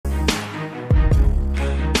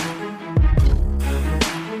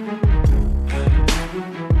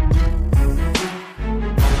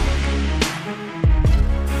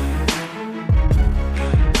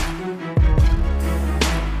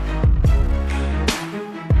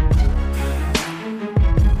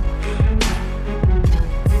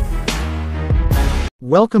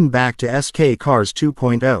Welcome back to SK Cars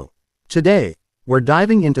 2.0. Today, we're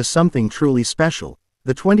diving into something truly special,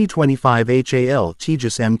 the 2025 HAL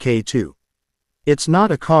Tejas MK2. It's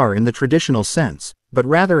not a car in the traditional sense, but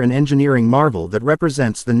rather an engineering marvel that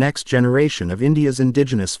represents the next generation of India's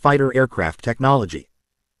indigenous fighter aircraft technology.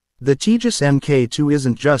 The Tejas MK2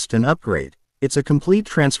 isn't just an upgrade, it's a complete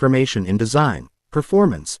transformation in design,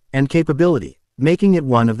 performance, and capability, making it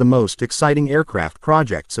one of the most exciting aircraft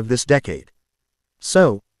projects of this decade.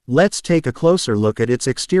 So, let's take a closer look at its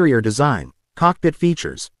exterior design, cockpit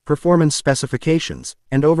features, performance specifications,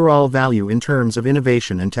 and overall value in terms of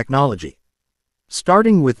innovation and technology.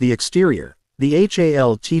 Starting with the exterior, the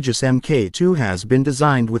HAL Tejas MK2 has been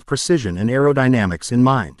designed with precision and aerodynamics in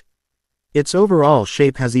mind. Its overall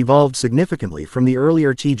shape has evolved significantly from the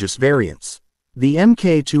earlier Tejas variants. The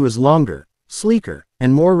MK2 is longer, sleeker,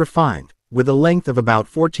 and more refined, with a length of about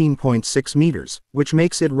 14.6 meters, which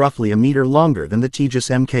makes it roughly a meter longer than the Tejas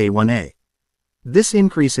MK1A. This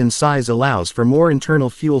increase in size allows for more internal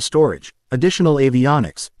fuel storage, additional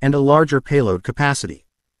avionics, and a larger payload capacity.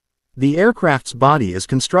 The aircraft's body is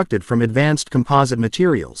constructed from advanced composite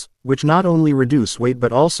materials, which not only reduce weight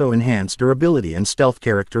but also enhance durability and stealth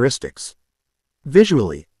characteristics.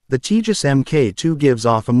 Visually, the Tejas MK2 gives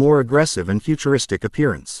off a more aggressive and futuristic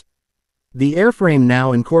appearance. The airframe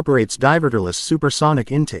now incorporates diverterless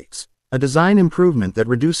supersonic intakes, a design improvement that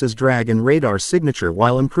reduces drag and radar signature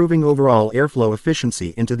while improving overall airflow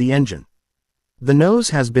efficiency into the engine. The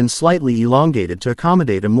nose has been slightly elongated to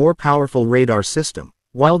accommodate a more powerful radar system,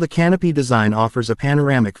 while the canopy design offers a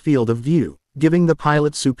panoramic field of view, giving the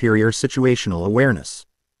pilot superior situational awareness.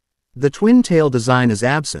 The twin-tail design is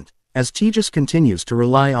absent, as Tejas continues to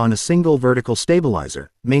rely on a single vertical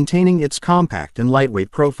stabilizer, maintaining its compact and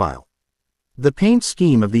lightweight profile. The paint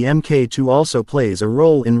scheme of the MK2 also plays a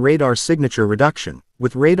role in radar signature reduction,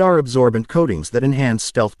 with radar-absorbent coatings that enhance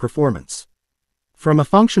stealth performance. From a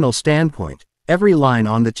functional standpoint, every line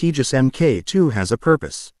on the Tejas MK2 has a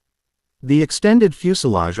purpose. The extended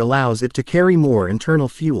fuselage allows it to carry more internal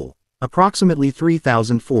fuel, approximately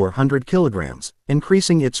 3,400 kilograms,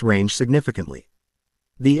 increasing its range significantly.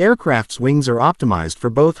 The aircraft's wings are optimized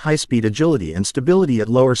for both high-speed agility and stability at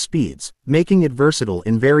lower speeds, making it versatile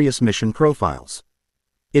in various mission profiles.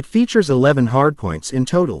 It features 11 hardpoints in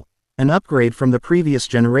total, an upgrade from the previous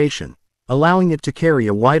generation, allowing it to carry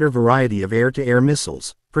a wider variety of air-to-air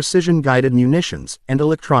missiles, precision-guided munitions, and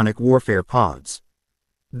electronic warfare pods.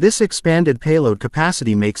 This expanded payload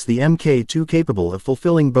capacity makes the MK2 capable of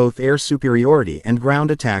fulfilling both air superiority and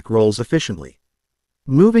ground attack roles efficiently.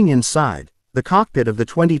 Moving inside, the cockpit of the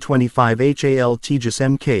 2025 HAL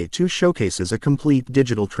Tejas MK2 showcases a complete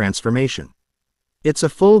digital transformation. It's a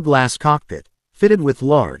full-glass cockpit, fitted with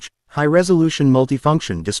large, high-resolution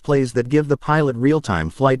multifunction displays that give the pilot real-time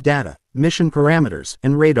flight data, mission parameters,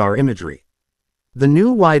 and radar imagery. The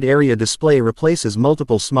new wide-area display replaces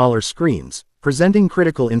multiple smaller screens, presenting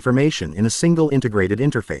critical information in a single integrated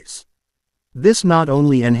interface. This not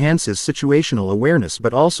only enhances situational awareness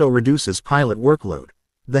but also reduces pilot workload.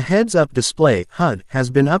 The heads-up display (HUD)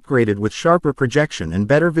 has been upgraded with sharper projection and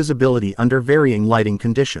better visibility under varying lighting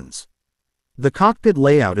conditions. The cockpit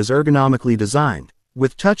layout is ergonomically designed,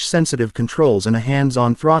 with touch-sensitive controls and a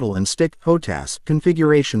hands-on throttle and stick (HOTAS)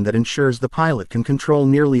 configuration that ensures the pilot can control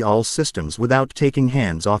nearly all systems without taking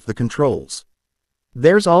hands off the controls.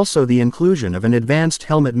 There's also the inclusion of an advanced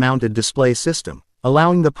helmet-mounted display system,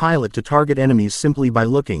 allowing the pilot to target enemies simply by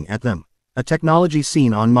looking at them, a technology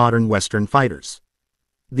seen on modern Western fighters.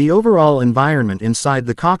 The overall environment inside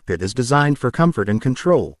the cockpit is designed for comfort and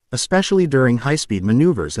control, especially during high-speed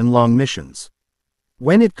maneuvers and long missions.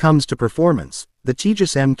 When it comes to performance, the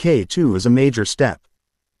Tejas MK2 is a major step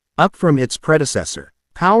up from its predecessor.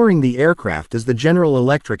 Powering the aircraft is the General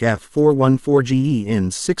Electric F414 GE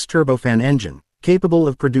INS 6 turbofan engine, capable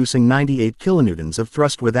of producing 98 kilonewtons of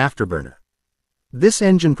thrust with afterburner. This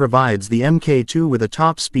engine provides the MK2 with a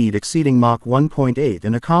top speed exceeding Mach 1.8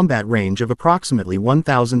 and a combat range of approximately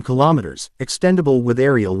 1,000 kilometers, extendable with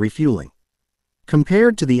aerial refueling.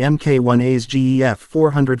 Compared to the MK1A's GE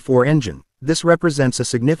F414 engine, this represents a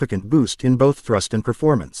significant boost in both thrust and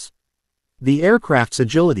performance. The aircraft's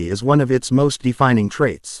agility is one of its most defining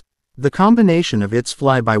traits. The combination of its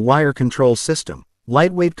fly-by-wire control system,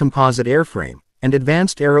 lightweight composite airframe, and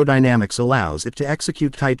advanced aerodynamics allows it to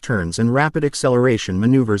execute tight turns and rapid acceleration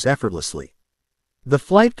maneuvers effortlessly. The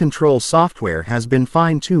flight control software has been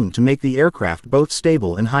fine-tuned to make the aircraft both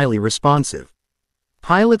stable and highly responsive.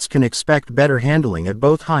 Pilots can expect better handling at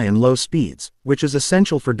both high and low speeds, which is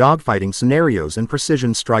essential for dogfighting scenarios and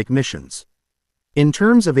precision strike missions. In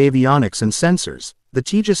terms of avionics and sensors, the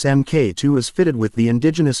Tejas MK2 is fitted with the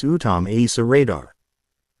indigenous AESA radar.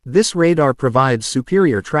 This radar provides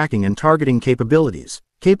superior tracking and targeting capabilities,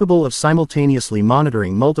 capable of simultaneously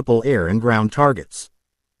monitoring multiple air and ground targets.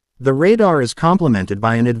 The radar is complemented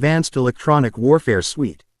by an advanced electronic warfare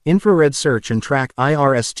suite, infrared search and track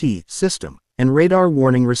 (IRST) system, and radar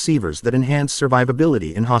warning receivers that enhance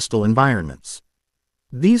survivability in hostile environments.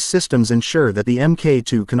 These systems ensure that the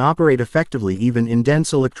MK2 can operate effectively even in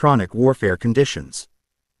dense electronic warfare conditions.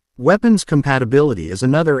 Weapons compatibility is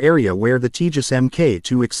another area where the Tejas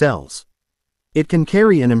MK2 excels. It can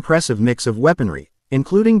carry an impressive mix of weaponry,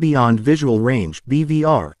 including beyond visual range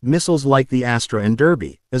 (BVR) missiles like the Astra and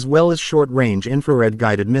Derby, as well as short-range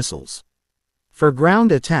infrared-guided missiles. For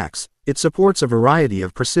ground attacks, it supports a variety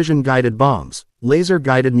of precision-guided bombs,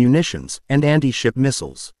 laser-guided munitions, and anti-ship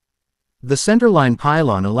missiles. The centerline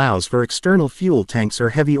pylon allows for external fuel tanks or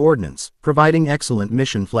heavy ordnance, providing excellent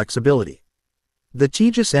mission flexibility. The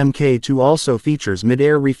Tejas MK2 also features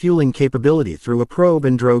mid-air refueling capability through a probe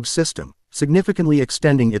and drogue system, significantly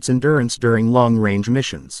extending its endurance during long-range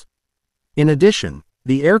missions. In addition,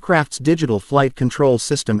 the aircraft's digital flight control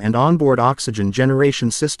system and onboard oxygen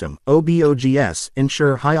generation system (OBOGS)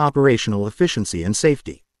 ensure high operational efficiency and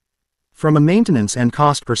safety. From a maintenance and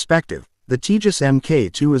cost perspective, the Tejas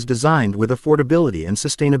MK2 is designed with affordability and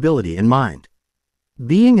sustainability in mind.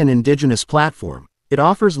 Being an indigenous platform, it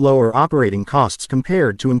offers lower operating costs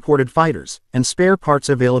compared to imported fighters, and spare parts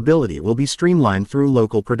availability will be streamlined through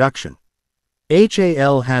local production.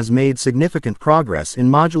 HAL has made significant progress in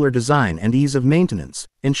modular design and ease of maintenance,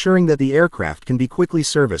 ensuring that the aircraft can be quickly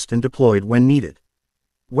serviced and deployed when needed.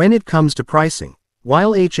 When it comes to pricing,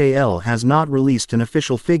 while HAL has not released an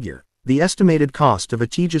official figure, the estimated cost of a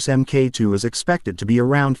Tejas MK2 is expected to be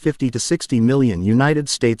around $50 to $60 million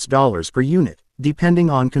US per unit, depending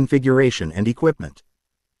on configuration and equipment.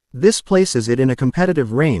 This places it in a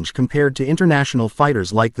competitive range compared to international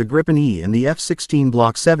fighters like the Gripen E and the F-16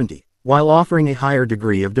 Block 70, while offering a higher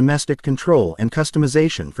degree of domestic control and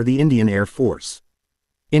customization for the Indian Air Force.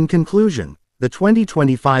 In conclusion, the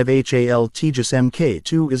 2025 HAL Tejas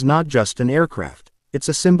MK2 is not just an aircraft, it's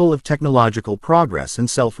a symbol of technological progress and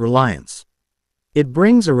self-reliance. It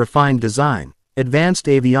brings a refined design, advanced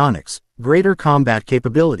avionics, greater combat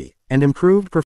capability, and improved performance